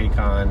buying a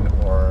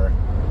precon or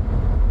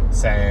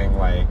saying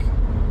like,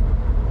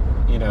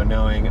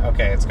 knowing,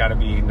 okay, it's got to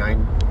be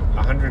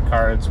 100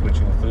 cards, which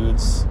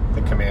includes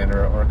the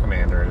commander or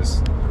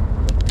commanders.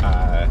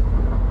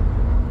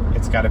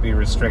 It's got to be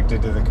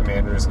restricted to the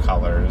commander's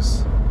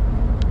colors,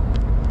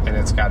 and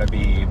it's got to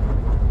be,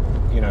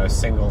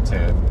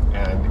 singleton,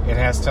 and it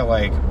has to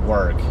like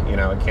work.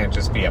 It can't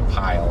just be a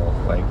pile.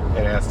 Like,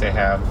 it has to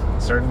have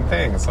certain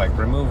things like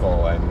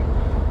removal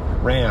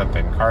and ramp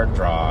and card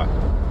draw,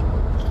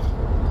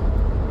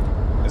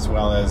 as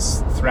well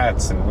as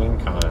threats and win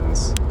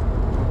cons.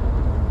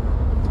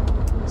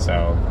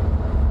 So,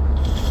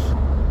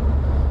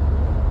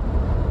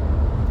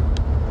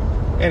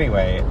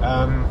 anyway,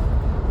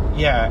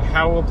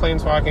 how will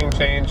planeswalking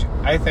change?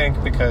 I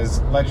think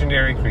because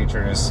legendary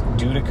creatures,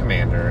 due to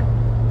Commander,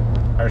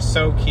 are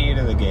so key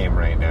to the game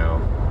right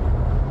now.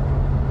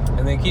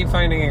 And they keep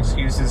finding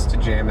excuses to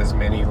jam as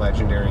many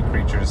legendary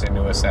creatures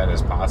into a set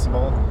as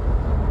possible.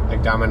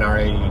 Like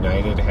Dominaria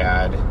United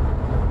had,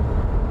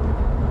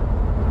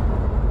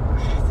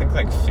 I think,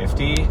 like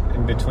 50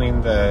 in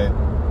between the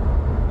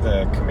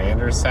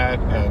Commander set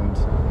and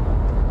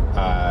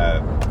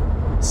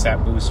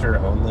set booster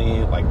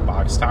only, like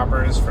box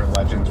toppers for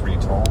Legends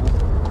Retold.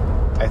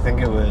 I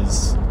think it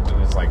was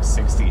like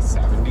 60,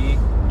 70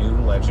 new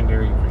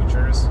legendary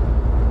creatures.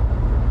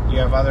 You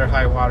have other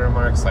high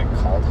watermarks like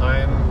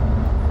Kaldheim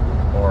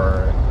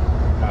or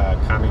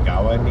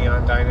Kamigawa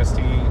Neon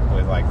Dynasty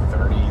with like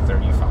 30,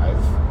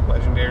 35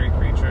 legendary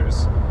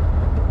creatures.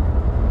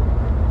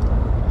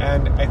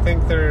 And I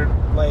think there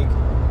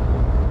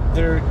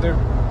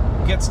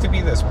gets to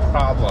be this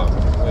problem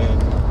when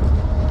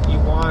you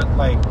want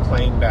like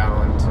plain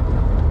bound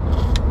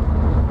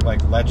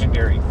like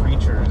legendary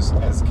creatures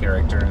as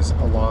characters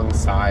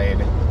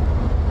alongside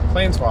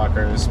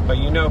planeswalkers, but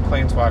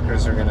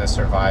planeswalkers are going to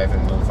survive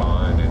and move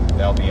on and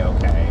they'll be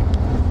okay.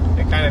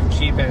 It kind of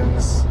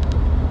cheapens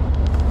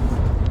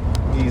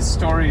these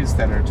stories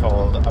that are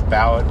told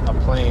about a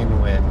plane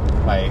when,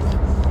 like,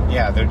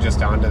 they're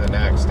just on to the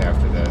next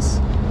after this.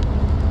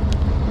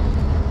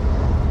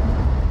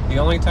 The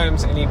only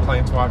times any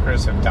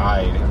planeswalkers have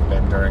died have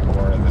been during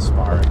War of the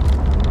Spark.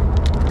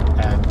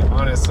 And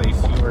honestly,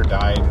 fewer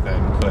died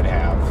than could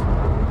have.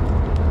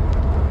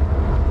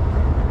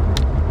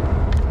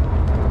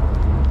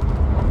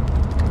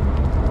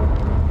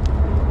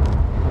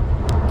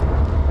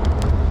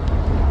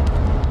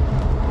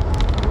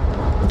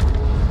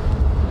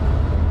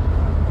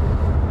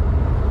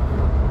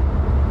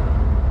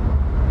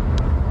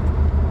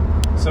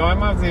 So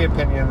I'm of the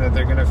opinion that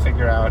they're going to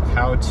figure out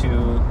how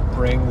to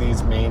bring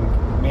these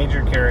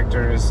major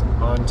characters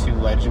onto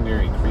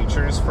legendary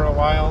creatures for a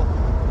while.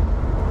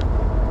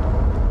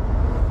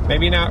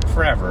 Maybe not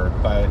forever,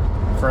 but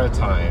for a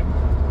time.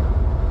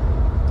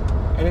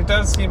 And it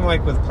does seem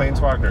like with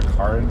Planeswalker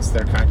cards,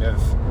 they're kind of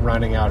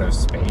running out of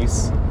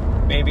space,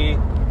 maybe.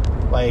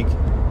 Like,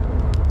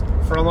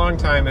 for a long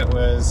time it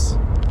was,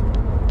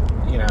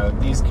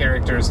 these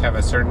characters have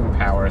a certain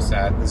power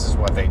set, this is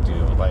what they do.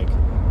 Like,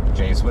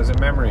 Jace was a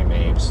memory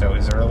mage, so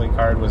his early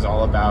card was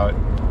all about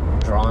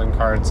drawing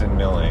cards and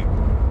milling.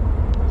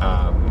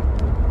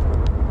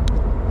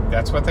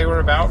 That's what they were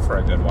about for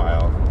a good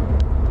while.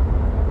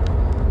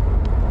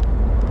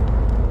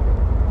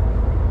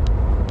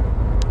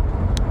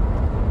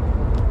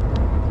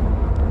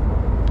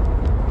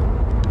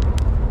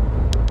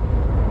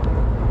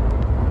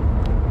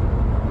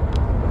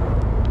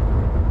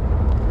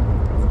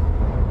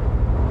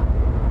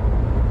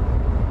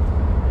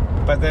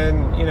 But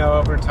then,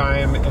 over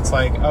time, it's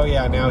like, oh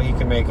yeah, now he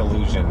can make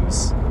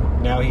illusions.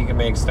 Now he can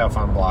make stuff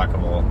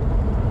unblockable.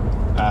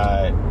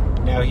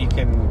 Now he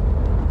can,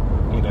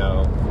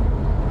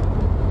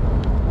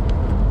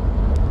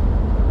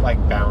 like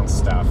bounce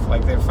stuff.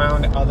 Like, they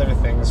found other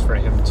things for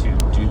him to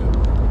do.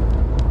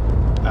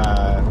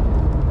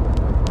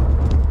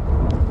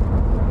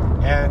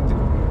 And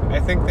I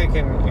think they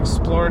can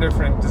explore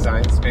different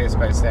design space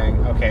by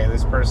saying, okay,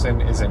 this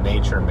person is a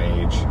nature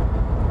mage.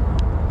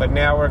 But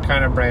now we're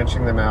kind of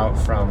branching them out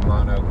from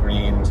mono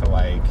green to,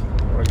 like,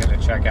 we're going to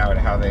check out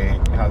how they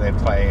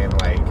play in,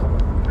 like,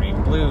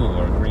 green blue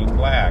or green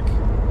black.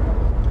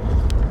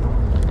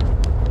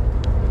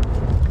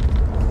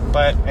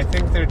 But I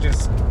think they're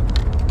just,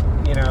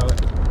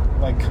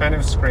 like, kind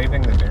of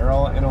scraping the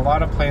barrel. And a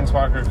lot of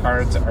Planeswalker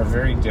cards are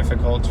very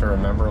difficult to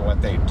remember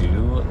what they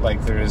do. Like,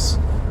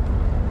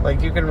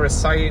 you can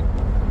recite,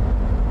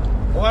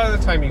 a lot of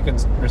the time you can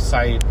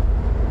recite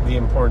the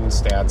important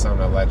stats on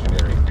a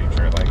legendary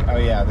creature. Like, oh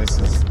yeah, this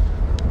is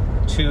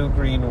 2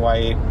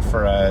 green-white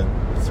for a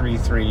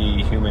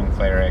 3/3 human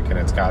cleric, and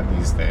it's got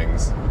these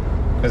things.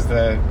 because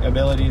the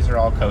abilities are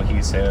all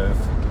cohesive.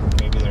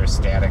 Maybe they're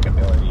static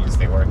abilities.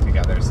 They work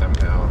together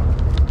somehow.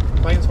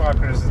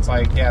 Planeswalkers, it's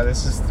like, yeah,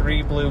 this is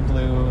 3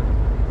 blue,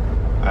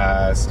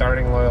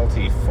 starting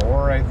loyalty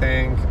 4, I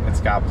think.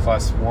 It's got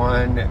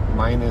 +1,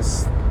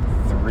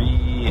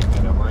 -3,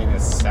 and a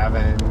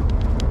 -7.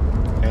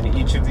 And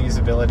each of these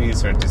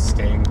abilities are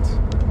distinct.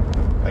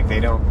 Like, they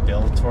don't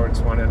build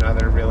towards one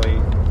another, really.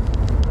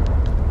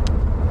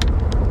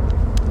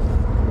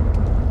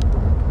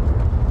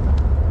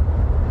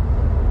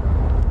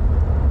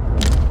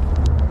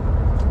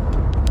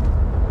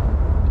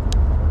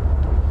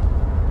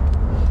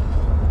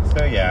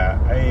 So yeah,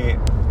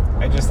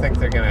 I just think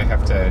they're going to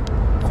have to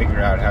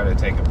figure out how to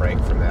take a break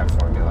from that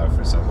formula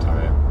for some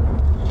time.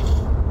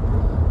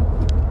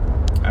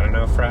 I don't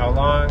know for how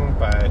long,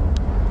 but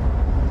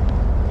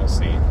we'll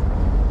see.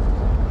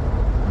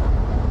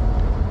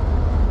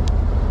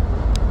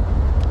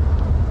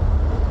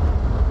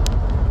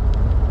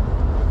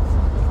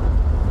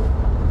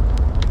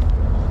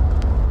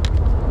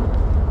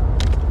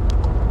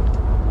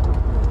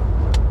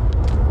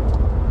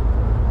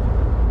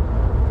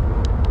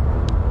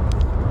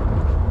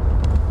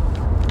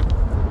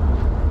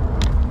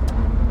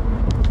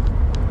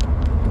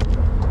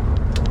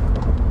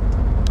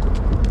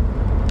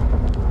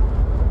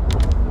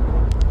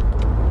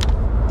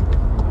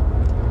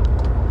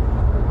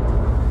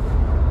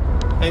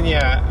 And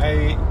yeah,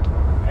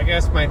 I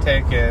guess my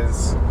take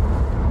is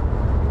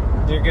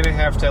they're going to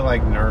have to,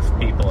 like, nerf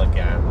people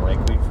again. Like,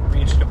 we've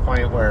reached a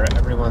point where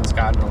everyone's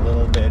gotten a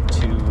little bit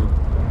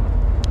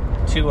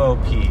too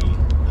OP.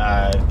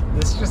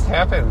 This just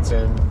happens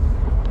in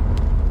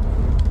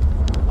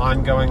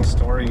ongoing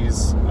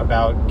stories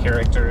about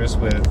characters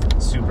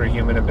with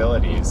superhuman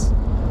abilities.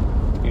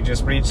 You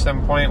just reach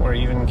some point where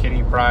even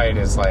Kitty Pryde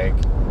is, like,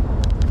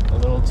 a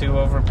little too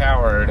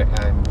overpowered,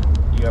 and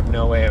you have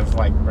no way of,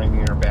 like,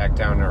 bringing her back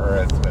down to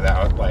earth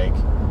without, like,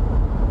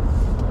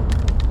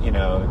 you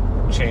know,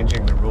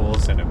 changing the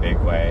rules in a big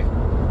way.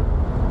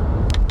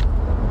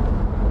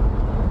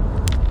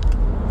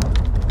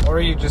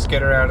 Or you just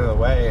get her out of the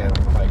way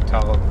and, like,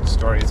 tell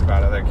stories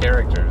about other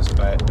characters,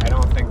 but I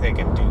don't think they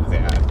can do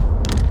that.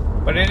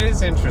 But it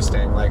is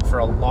interesting, like, for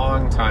a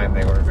long time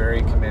they were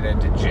very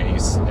committed to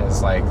Jace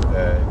as, like,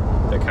 the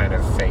kind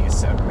of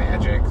face of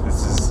Magic.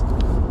 This is,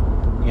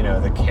 you know,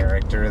 the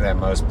character that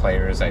most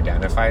players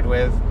identified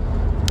with.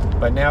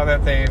 But now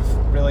that they've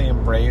really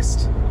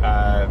embraced,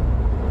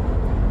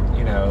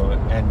 you know,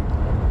 and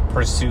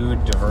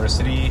pursued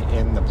diversity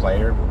in the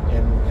player,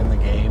 in the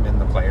game, in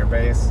the player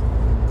base,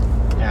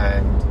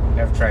 and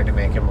have tried to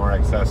make it more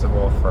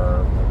accessible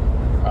for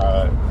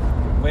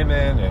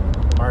women and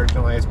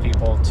marginalized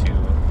people to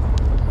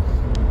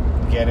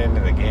get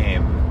into the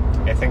game,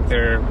 I think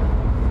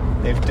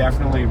they've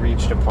definitely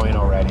reached a point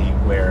already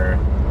where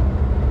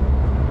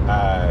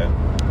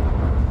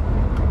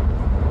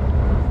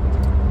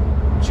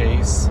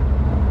Jace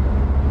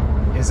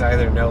is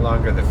either no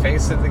longer the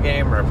face of the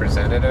game,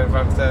 representative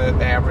of the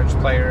average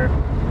player,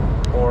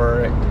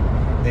 or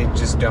they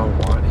just don't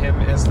want him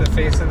as the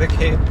face of the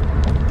game.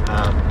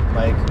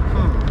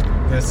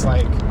 This,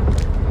 like,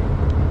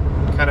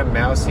 kind of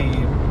mousy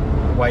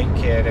white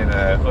kid in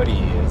a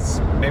hoodie is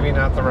maybe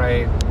not the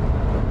right...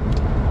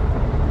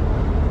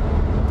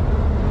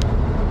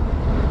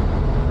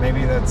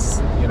 Maybe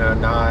that's, you know,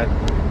 not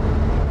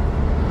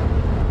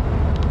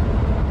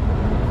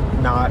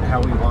how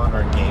we want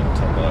our game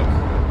to look.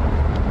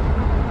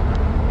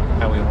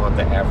 How we want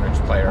the average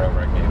player of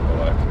our game to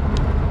look.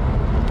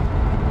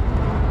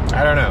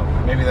 I don't know.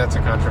 Maybe that's a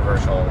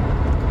controversial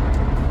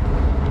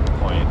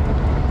point.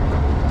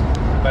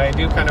 But I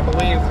do kind of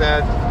believe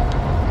that,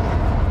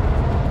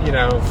 you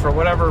know, for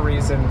whatever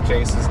reason,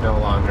 Jace is no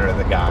longer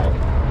the guy.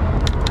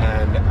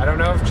 And I don't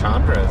know if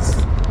Chandra's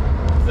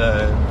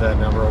the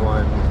number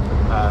one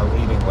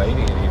leading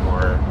lady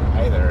anymore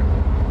either.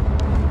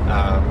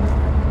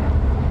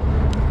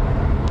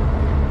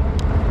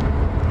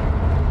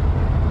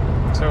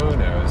 So who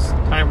knows?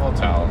 Time will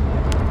tell.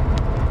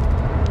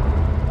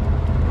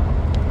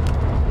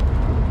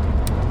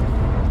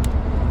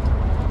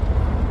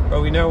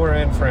 But we know we're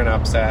in for an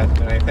upset,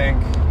 and I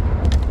think,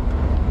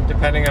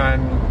 depending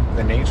on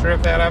the nature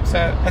of that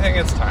upset, I think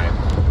it's time.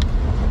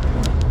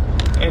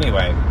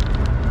 Anyway,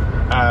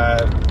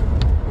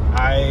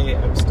 I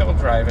am still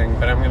driving,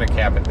 but I'm going to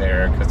cap it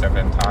there because I've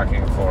been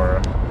talking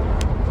for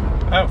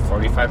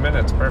 45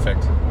 minutes.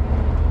 Perfect.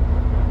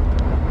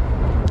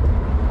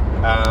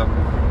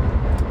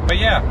 But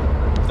yeah,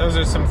 those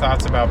are some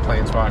thoughts about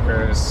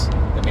Planeswalkers,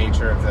 the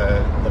nature of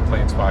the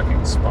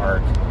Planeswalking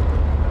spark,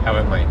 how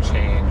it might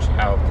change,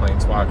 how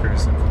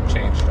Planeswalkers have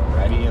changed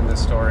already in the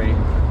story.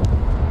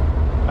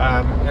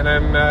 And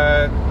I'm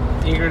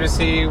eager to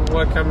see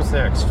what comes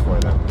next for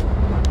them.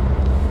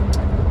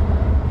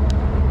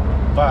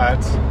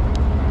 But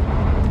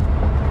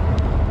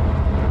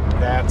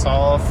that's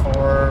all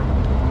for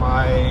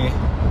my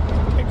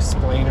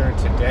explainer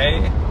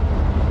today.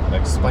 I'll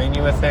explain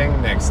you a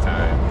thing next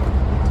time.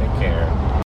 Take care.